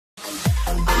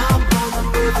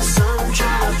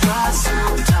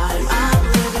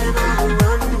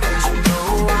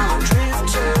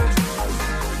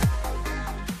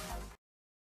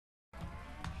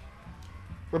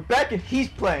second he's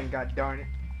playing, god darn it.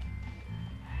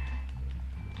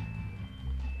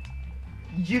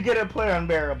 You get to play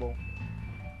unbearable.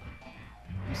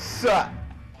 You suck.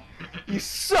 You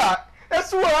suck.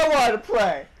 That's what I wanted to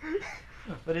play.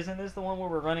 But isn't this the one where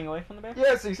we're running away from the bear?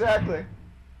 Yes, exactly.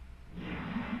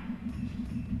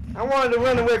 I wanted to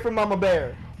run away from Mama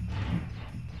Bear.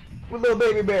 With little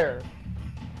baby bear.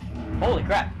 Holy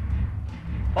crap.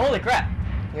 Holy crap.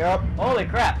 Yep. Holy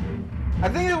crap. I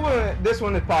think this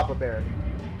one is Papa Bear.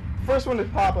 First one is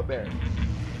Papa Bear.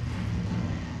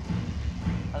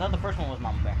 I thought the first one was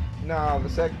Mama Bear. No,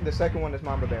 the second one is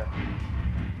Mama Bear.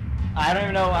 I don't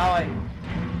even know how I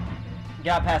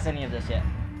got past any of this yet.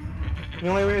 The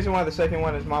only reason why the second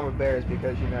one is Mama Bear is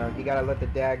because, you know, you gotta let the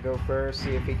dad go first,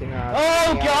 see if he can,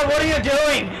 oh god, what are you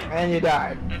doing? And you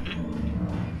died.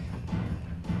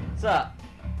 What's up?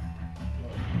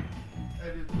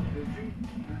 Hey, did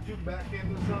you back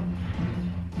into something?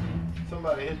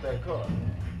 Somebody hit that car.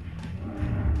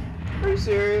 Are you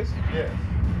serious? Yes.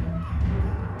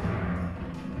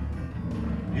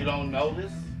 You don't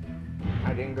notice?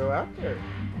 I didn't go out there.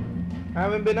 I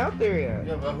haven't been out there yet.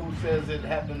 Yeah, but who says it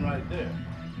happened right there?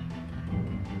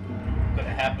 Could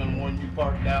have happened when you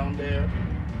parked down there.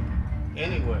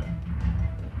 Anywhere.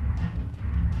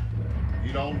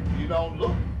 You don't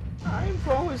look. I've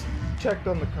always checked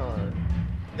on the car.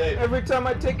 Dave, Every time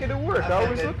I take it to work, I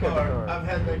always look at the car. I've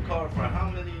had that car for how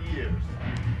many years?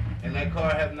 And that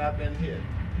car have not been hit.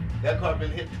 That car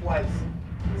been hit twice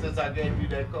since I gave you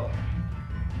that car.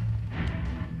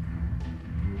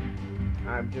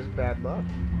 I'm just bad luck.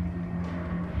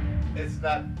 It's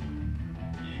not.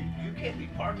 You can't be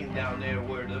parking down there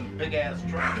where them big ass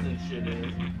trucks and shit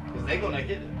is, cause they gonna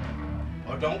hit it.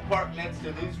 Or don't park next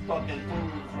to these fucking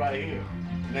fools right here,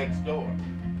 next door,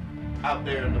 out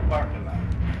there in the parking lot,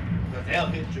 cause they'll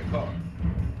hit your car.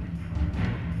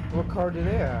 What car do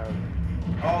they have?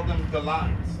 All them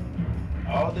Galants,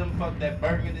 all them that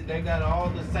burgundy, they got all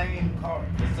the same car,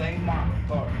 the same model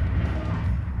car.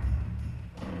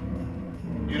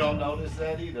 You don't notice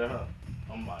that either, huh?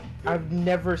 Oh my goodness. I've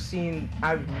never seen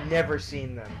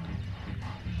them.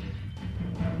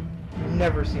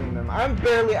 Never seen them. I'm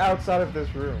barely outside of this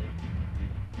room.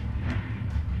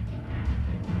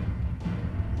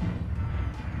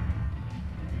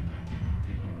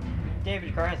 David,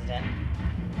 your car has a dent.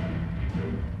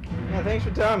 Yeah, thanks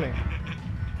for telling me.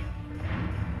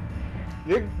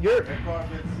 You're That car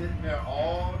been sitting there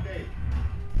all day.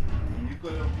 And you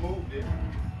could have moved it.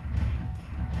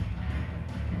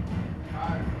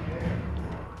 Right there.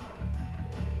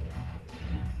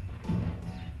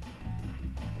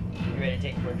 You ready to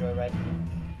take it for a joyride?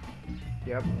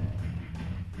 Yep.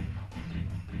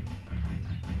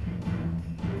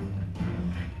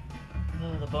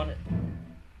 Oh, the bonnet.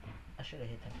 I should have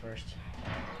hit that first.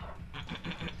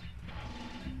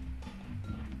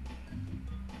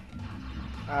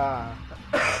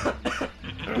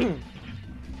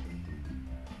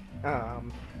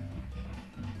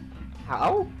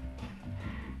 How?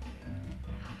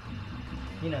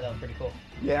 You know that was pretty cool.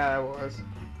 Yeah, it was.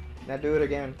 Now do it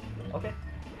again. Okay.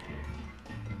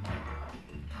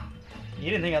 You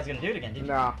didn't think I was gonna do it again, did you?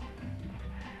 No.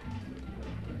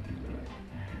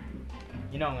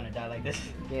 You know I'm gonna die like this.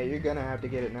 Yeah, you're gonna have to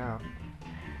get it now.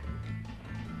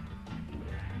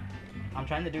 I'm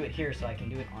trying to do it here so I can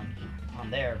do it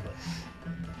on there, but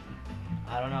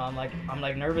I don't know. I'm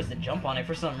like nervous to jump on it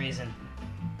for some reason.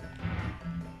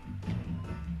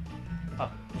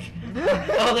 Oh.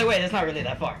 Oh, wait, it's not really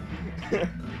that far.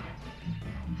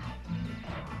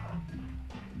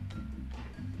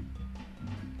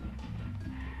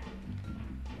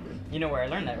 You know where I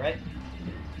learned that, right?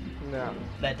 No.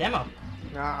 That demo.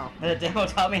 No. The demo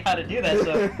taught me how to do that,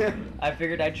 so I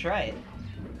figured I'd try it.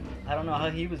 I don't know how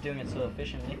he was doing it so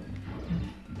efficiently.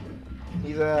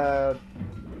 He's a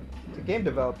game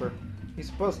developer. He's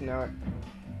supposed to know it.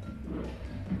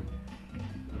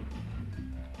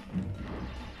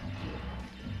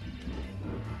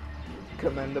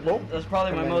 Commendable. That was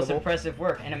probably my most Commendable. impressive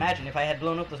work. And imagine if I had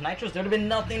blown up those nitros, there'd have been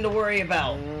nothing to worry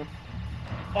about.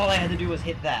 All I had to do was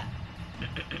hit that.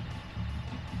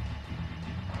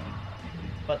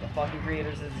 But the fucking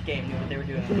creators of this game knew what they were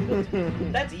doing when they built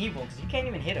it. That's evil, because you can't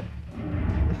even hit him.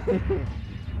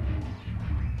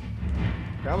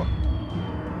 Come on.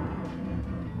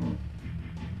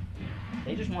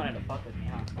 They just wanted to fuck with me,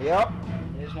 huh? Yep.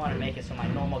 They just wanted to make it so my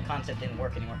normal concept didn't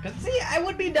work anymore. Because, see, I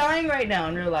would be dying right now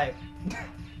in real life.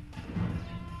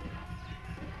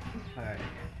 Alright.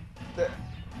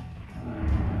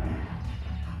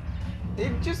 They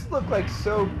just look like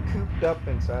so cooped up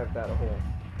inside that hole.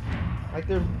 Like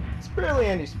it's barely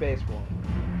any space for them.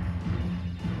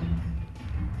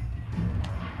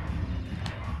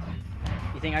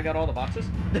 think I got all the boxes?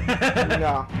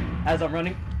 No. As I'm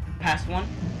running past one.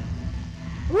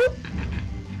 Whoop.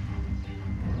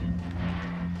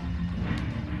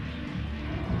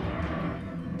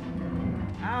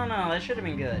 I don't know, that should have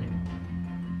been good.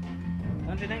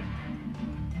 Don't you think?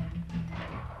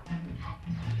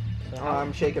 So Oh,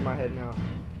 I'm shaking my head now.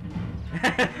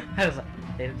 I was like,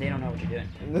 they don't know what you're doing.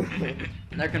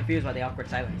 They're confused by the awkward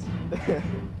silence.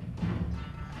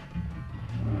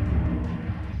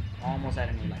 Almost at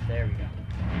a new life. There we go.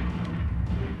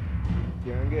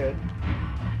 Doing good.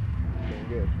 Doing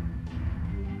good.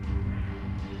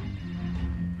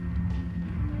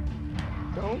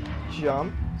 Don't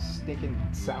jump, stinking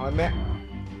salad man.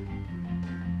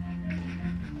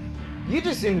 You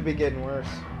just seem to be getting worse.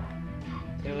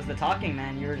 It was the talking,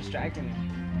 man. You were distracting me.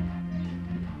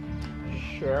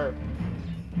 Sure.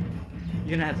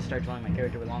 You're gonna have to start drawing my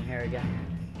character with long hair again.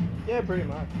 Yeah, pretty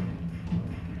much.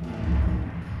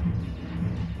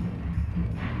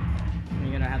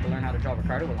 You're gonna have to learn how to draw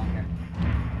Ricardo with long hair.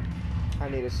 I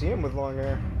need to see him with long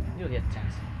hair. You'll get the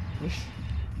chance.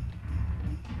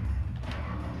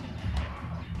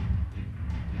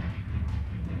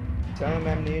 Tell him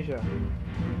amnesia.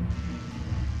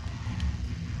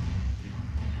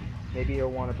 Maybe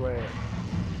he'll want to play it.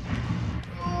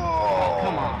 Oh,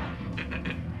 come on.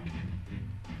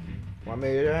 Want me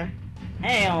to try?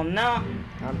 Hell no.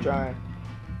 I'm trying.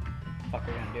 Fuck,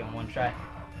 we're gonna do it in one try.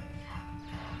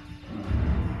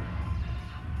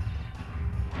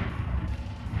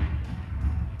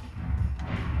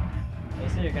 You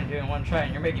said you're gonna do it in one try,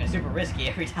 and you're making it super risky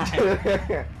every time.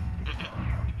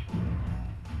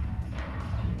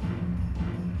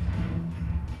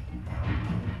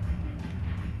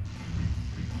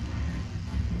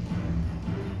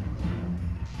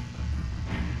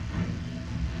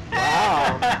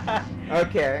 Wow.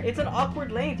 Okay. It's an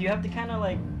awkward length. You have to kind of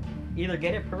like either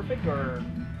get it perfect or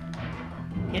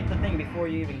hit the thing before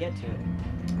you even get to it.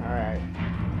 Alright.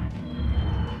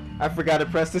 I forgot to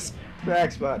press this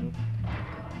X button.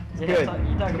 So Good. You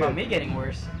talk about Good. me getting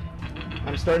worse.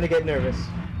 I'm starting to get nervous.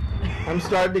 I'm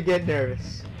starting to get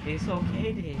nervous. It's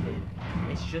okay, David.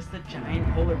 It's just a giant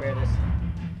polar bear that's...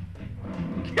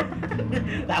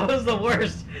 That was the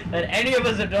worst that any of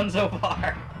us have done so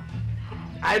far.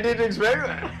 I didn't expect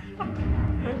that.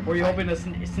 Were you hoping to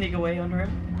sneak away under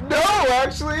him? No,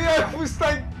 actually, I was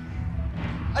like...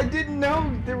 I didn't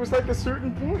know there was like a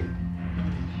certain point.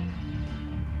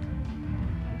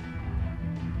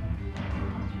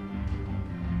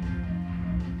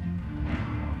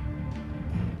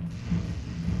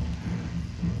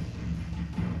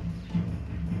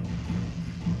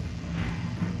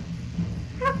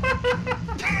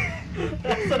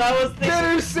 That's what I was thinking.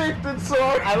 Better safe than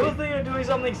sorry. I was thinking of doing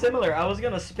something similar. I was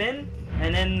gonna spin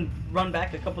and then run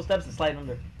back a couple steps and slide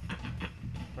under.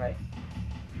 Right?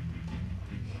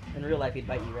 In real life, he'd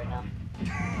bite you right now.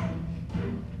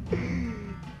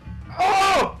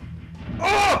 Oh!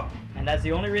 Oh! And that's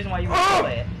the only reason why you want to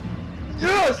play it.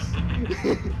 Yes!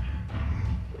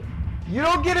 You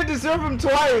don't get to deserve him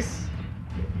twice.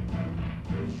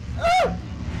 Ah!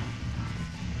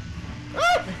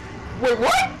 Ah! Wait,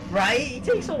 what? Right? He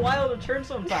takes a while to turn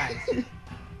sometimes.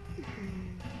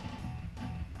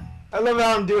 I love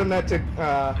how I'm doing that to,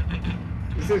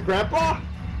 is this Grandpa?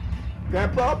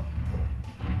 Grandpa?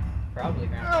 Probably,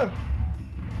 Grandpa. Ah!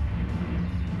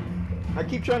 I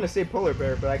keep trying to say polar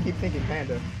bear, but I keep thinking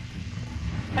panda.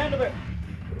 Panda bear.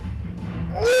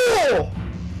 Oh!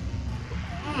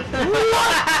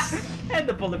 What? And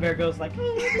the polar bear goes like,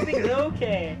 oh, everything's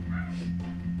okay.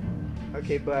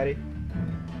 Okay, buddy.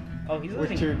 Oh, he's What's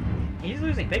losing. your... He's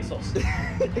losing pixels.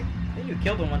 I think you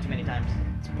killed him one too many times.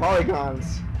 It's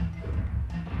polygons.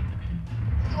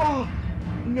 Oh,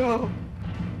 no.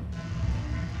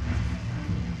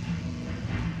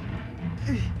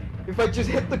 If I just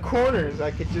hit the corners,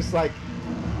 I could just, like,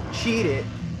 cheat it.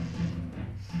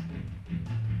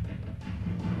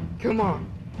 Come on.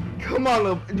 Come on,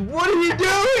 little... What are you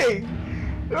doing?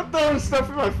 Don't throw stuff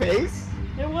in my face.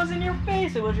 It wasn't your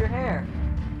face, it was your hair.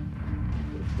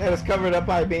 That is covered up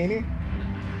by a beanie.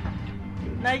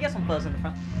 Now you got some fuzz in the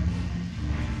front.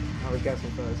 Oh, we got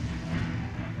some fuzz.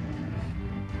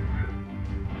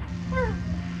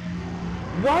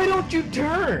 Why don't you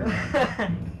turn?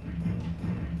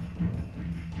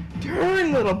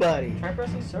 Turn, little buddy. Try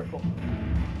pressing circle.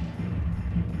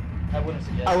 I wouldn't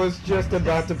suggest. I was just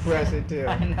about to press it too.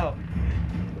 I know.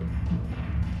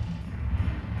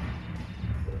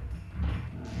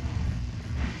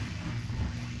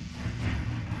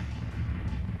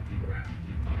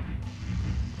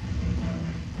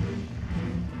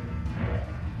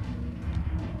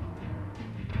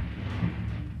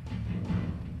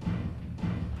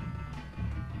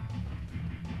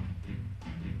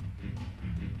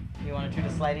 You want to do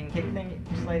the sliding kick thingy?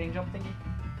 Sliding jump thingy?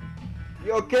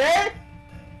 You okay?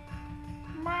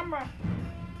 Mama.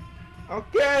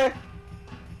 Okay.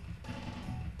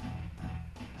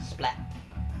 Splat.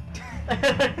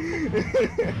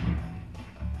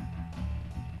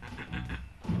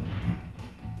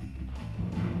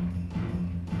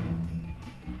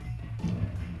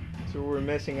 So we're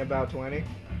missing about 20.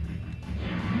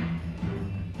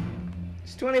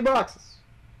 It's $20.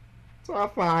 It's all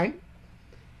fine.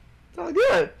 It's all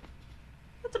good.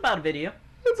 That's about a video.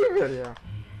 It's a video.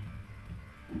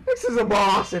 This is a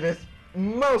boss and it's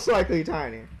most likely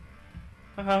tiny.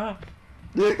 Flash,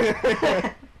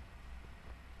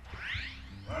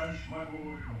 my boy,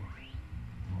 you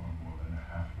are more than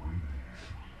halfway there.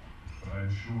 But I'm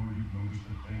sure you've noticed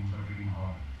that things are getting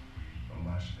hard. The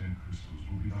last 10 crystals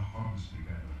will be the hardest to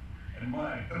gather. And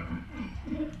my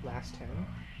Last 10.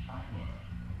 our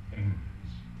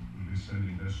enemies will be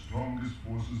sending their strongest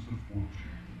forces to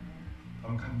fortune.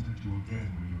 I'll contact you again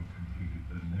when you have completed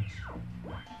the next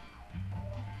one.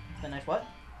 The next what?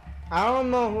 I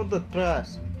don't know who to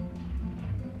trust.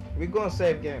 We gonna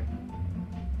save game.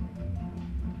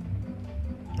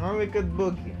 Or we could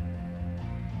boogie.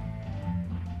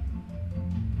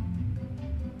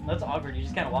 That's awkward. You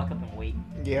just kind of walk up and wait.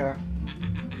 Yeah.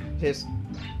 Just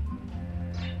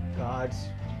gods.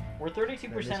 We're 32%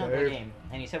 of the Reserve. game,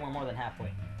 and he said we're more than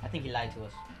halfway. I think he lied to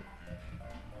us.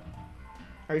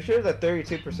 Are you sure that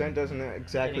 32% doesn't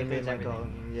exactly It mean includes like all?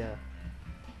 everything. Yeah.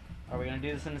 Are we gonna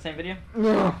do this in the same video?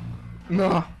 No.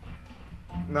 No.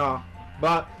 No.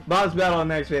 Boss battle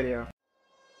next video.